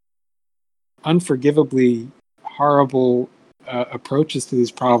really unforgivably horrible approaches to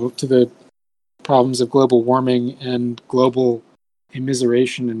the problems of global warming and global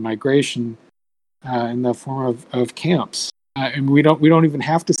immiseration and migration in the form of camps. And we don't even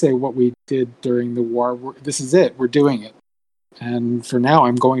have to say what we did during the war. This is it. We're doing it. And for now,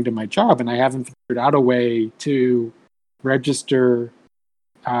 I'm going to my job, and I haven't figured out a way to register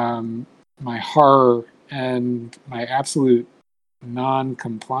my horror and my absolute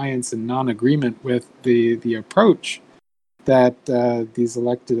non-compliance and non-agreement with the approach that these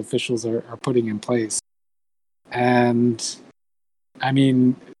elected officials are putting in place. And I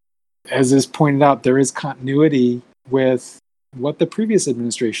mean, as is pointed out, there is continuity with what the previous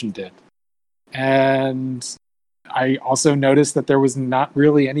administration did. And I also noticed that there was not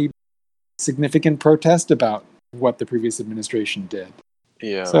really any significant protest about what the previous administration did.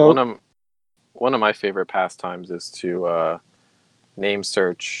 Yeah, So, one of my favorite pastimes is to name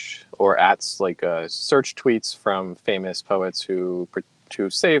search or search tweets from famous poets who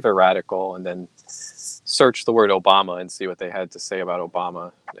say they're radical, and then search the word Obama and see what they had to say about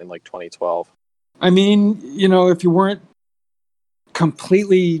Obama in like 2012. I mean, if you weren't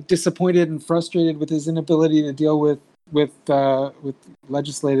completely disappointed and frustrated with his inability to deal with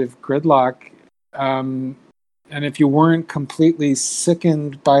legislative gridlock, and if you weren't completely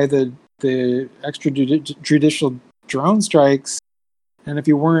sickened by the extrajudicial drone strikes, and if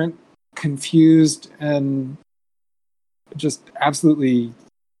you weren't confused and just absolutely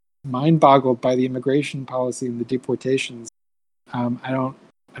mind-boggled by the immigration policy and the deportations, I don't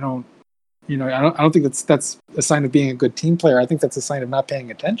think that's a sign of being a good team player. I think that's a sign of not paying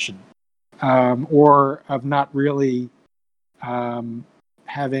attention, or of not really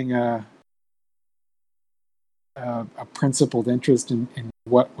having a principled interest in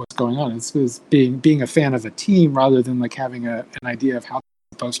what was going on. It's being a fan of a team rather than like having an idea of how it's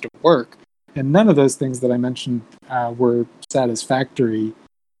supposed to work. And none of those things that I mentioned were satisfactory.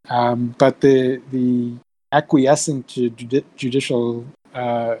 But the acquiescing to judicial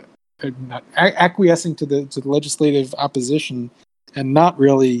acquiescing to the legislative opposition and not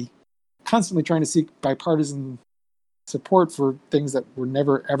really constantly trying to seek bipartisan support for things that were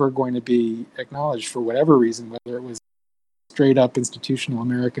never ever going to be acknowledged for whatever reason, whether it was straight up institutional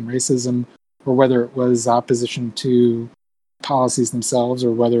American racism or whether it was opposition to policies themselves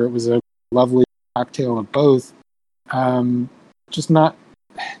or whether it was a lovely cocktail of both. It's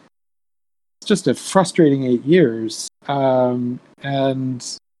just a frustrating 8 years. And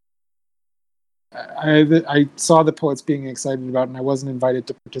I saw the poets being excited about it, and I wasn't invited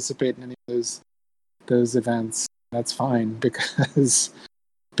to participate in any of those events. That's fine because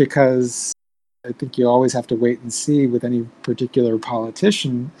I think you always have to wait and see with any particular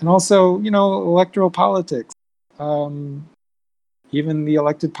politician, and also electoral politics. Even the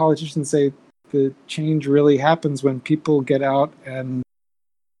elected politicians say the change really happens when people get out and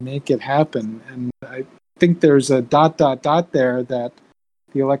make it happen, and I think there's a ... there that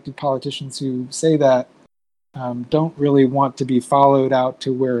the elected politicians who say that don't really want to be followed out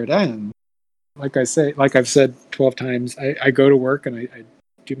to where it ends. Like I've said 12 times, I go to work and I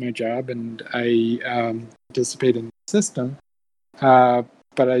do my job and I participate in the system. But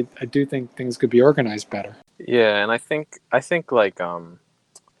I do think things could be organized better. Yeah, and I think like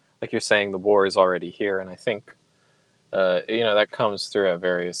you're saying, the war is already here, and I think that comes through at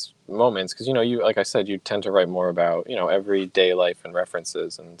various moments because you like I said, you tend to write more about everyday life and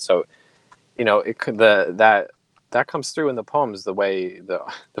references, and so it could that comes through in the poems, the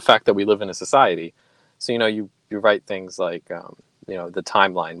fact that we live in a society. So you write things like the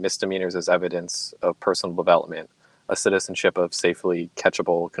timeline, misdemeanors as evidence of personal development, a citizenship of safely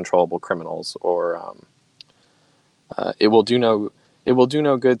catchable, controllable criminals, or it will do no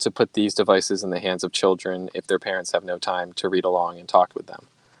good to put these devices in the hands of children if their parents have no time to read along and talk with them.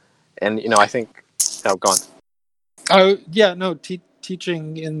 And I think go on. Oh yeah, no.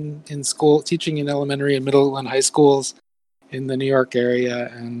 Teaching in school, teaching in elementary and middle and high schools in the New York area,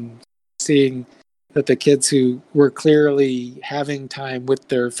 and seeing that the kids who were clearly having time with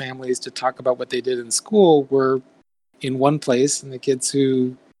their families to talk about what they did in school were in one place, and the kids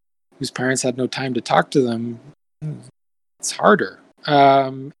whose parents had no time to talk to them, it's harder.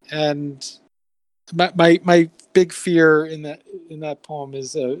 And my big fear in that poem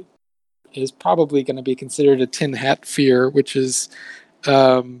is probably going to be considered a tin hat fear, which is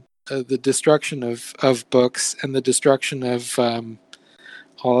the destruction of books and the destruction of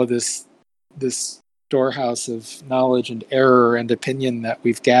all of this storehouse of knowledge and error and opinion that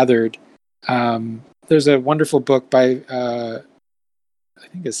we've gathered. There's a wonderful book by I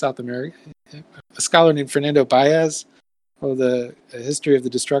think a South a scholar named Fernando Baez, The History of the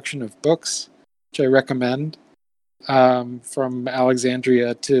Destruction of Books, which I recommend, from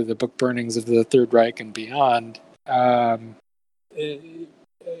Alexandria to the book burnings of the Third Reich and beyond. An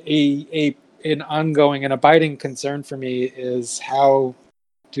ongoing and abiding concern for me is how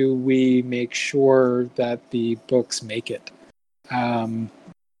do we make sure that the books make it? Well,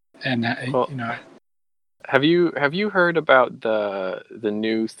 have you heard about the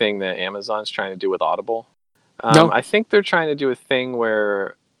new thing that Amazon's trying to do with Audible? No. I think they're trying to do a thing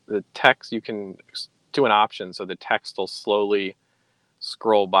where the text, you can do an option so the text will slowly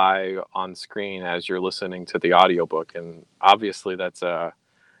scroll by on screen as you're listening to the audiobook, and obviously that's a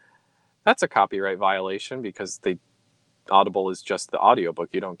copyright violation because Audible is just the audiobook.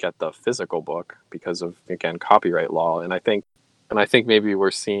 You don't get the physical book because of, again, copyright law. And I think maybe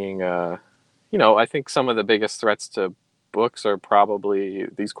we're seeing I think some of the biggest threats to books are probably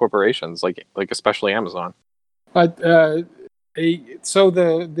these corporations, like especially Amazon. But so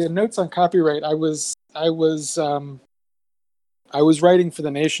the notes on copyright, I was writing for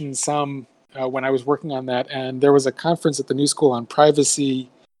The Nation some when I was working on that, and there was a conference at the New School on privacy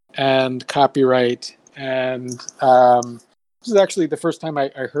and copyright, and this is actually the first time I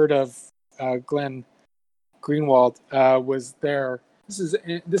heard of Glenn Greenwald was there.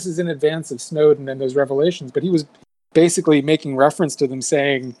 This is in advance of Snowden and those revelations, but he was basically making reference to them,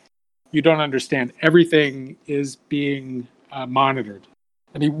 saying, "You don't understand. Everything is being monitored,"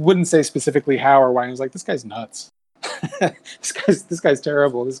 and he wouldn't say specifically how or why. He was like, "This guy's nuts. This guy's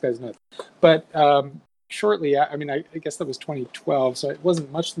terrible. This guy's nuts." But shortly, I guess that was 2012, so it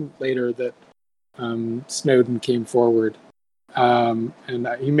wasn't much later that Snowden came forward, and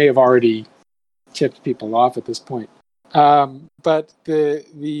he may have already tipped people off at this point. But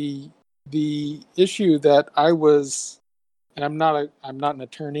the issue that I was, and I'm not an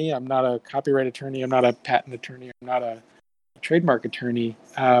attorney, I'm not a copyright attorney, I'm not a patent attorney, I'm not a trademark attorney,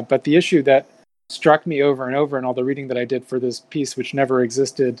 but the issue that struck me over and over in all the reading that I did for this piece, which never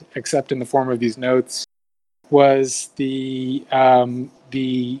existed except in the form of these notes, was the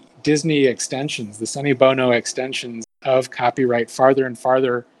Disney extensions, the Sonny Bono extensions of copyright farther and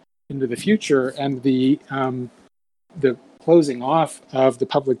farther into the future, and the closing off of the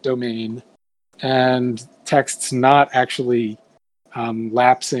public domain and texts not actually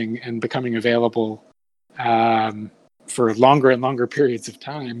lapsing and becoming available for longer and longer periods of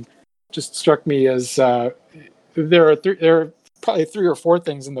time, just struck me as there are probably 3 or 4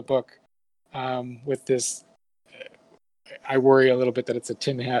 things in the book with this. I worry a little bit that it's a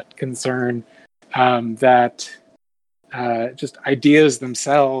tin hat concern, that just ideas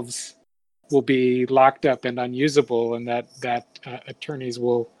themselves will be locked up and unusable, and that attorneys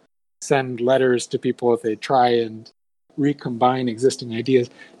will send letters to people if they try and recombine existing ideas.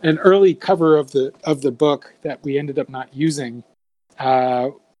 An early cover of the book that we ended up not using,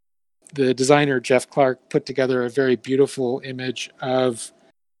 the designer Jeff Clark put together a very beautiful image of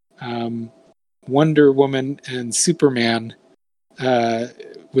Wonder Woman and Superman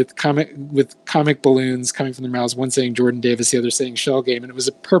with comic balloons coming from their mouths, one saying Jordan Davis, the other saying Shell Game, and it was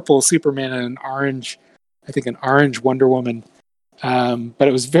a purple Superman and an orange Wonder Woman, but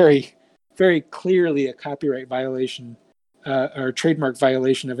it was very, very clearly a copyright violation or a trademark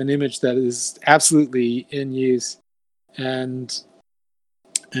violation of an image that is absolutely in use, and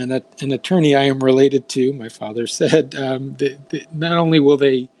an attorney I am related to, my father said, not only will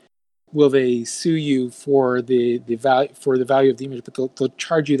they sue you for the value of the image, but they'll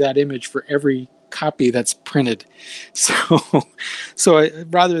charge you that image for every copy that's printed. So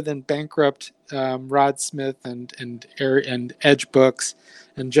rather than bankrupt Rod Smith and Edge Books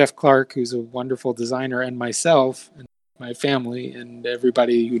and Jeff Clark, who's a wonderful designer, and myself and my family and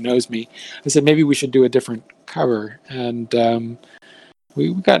everybody who knows me, I said maybe we should do a different cover, and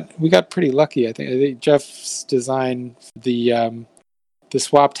we got pretty lucky. I think Jeff's design, the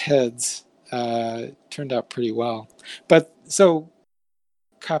swapped heads, turned out pretty well. But so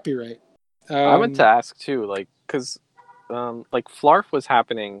copyright. I meant to ask too, like, because like Flarf was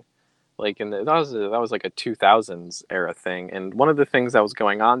happening, like that was like a 2000s era thing, and one of the things that was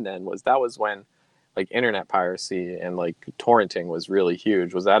going on then was when like internet piracy and like torrenting was really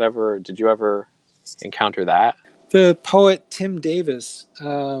huge. Did you ever encounter that? The poet Tim Davis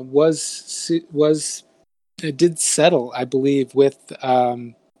did settle, I believe, with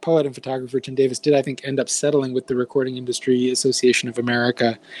poet and photographer Tim Davis did, I think, end up settling with the Recording Industry Association of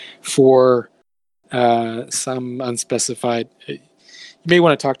America for some unspecified. You may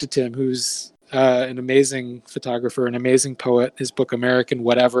want to talk to Tim, who's an amazing photographer, an amazing poet. His book American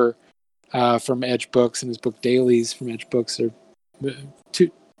Whatever from Edge Books and his book Dailies from Edge Books are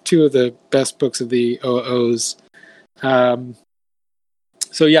two two of the best books of the OOs.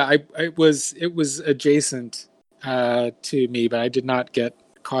 So yeah, it was adjacent to me, but I did not get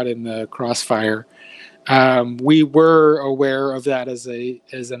caught in the crossfire. We were aware of that as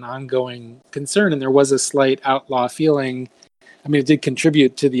an ongoing concern, and there was a slight outlaw feeling. I mean, it did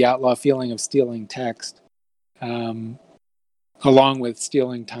contribute to the outlaw feeling of stealing text, along with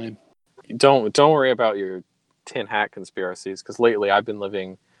stealing time. Don't worry about your tin hat conspiracies, because lately I've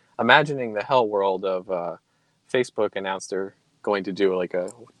been imagining the hell world of Facebook announced they're going to do like a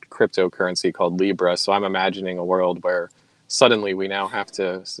cryptocurrency called Libra. So I'm imagining a world where suddenly we now have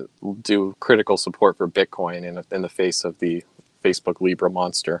to do critical support for Bitcoin in the face of the Facebook Libra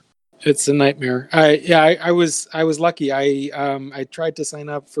monster. It's a nightmare. I was lucky. I tried to sign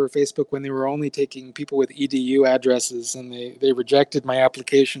up for Facebook when they were only taking people with edu addresses, and they rejected my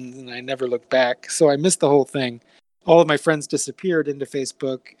application, and I never looked back. So I missed the whole thing. All of my friends disappeared into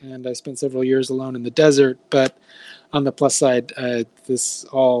Facebook, and I spent several years alone in the desert. But on the plus side, this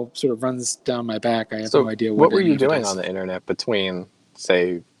all sort of runs down my back. I have no idea what were any you of it doing is. on the internet between,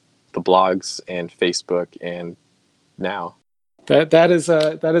 say, the blogs and Facebook and now? That is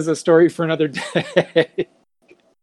a story for another day.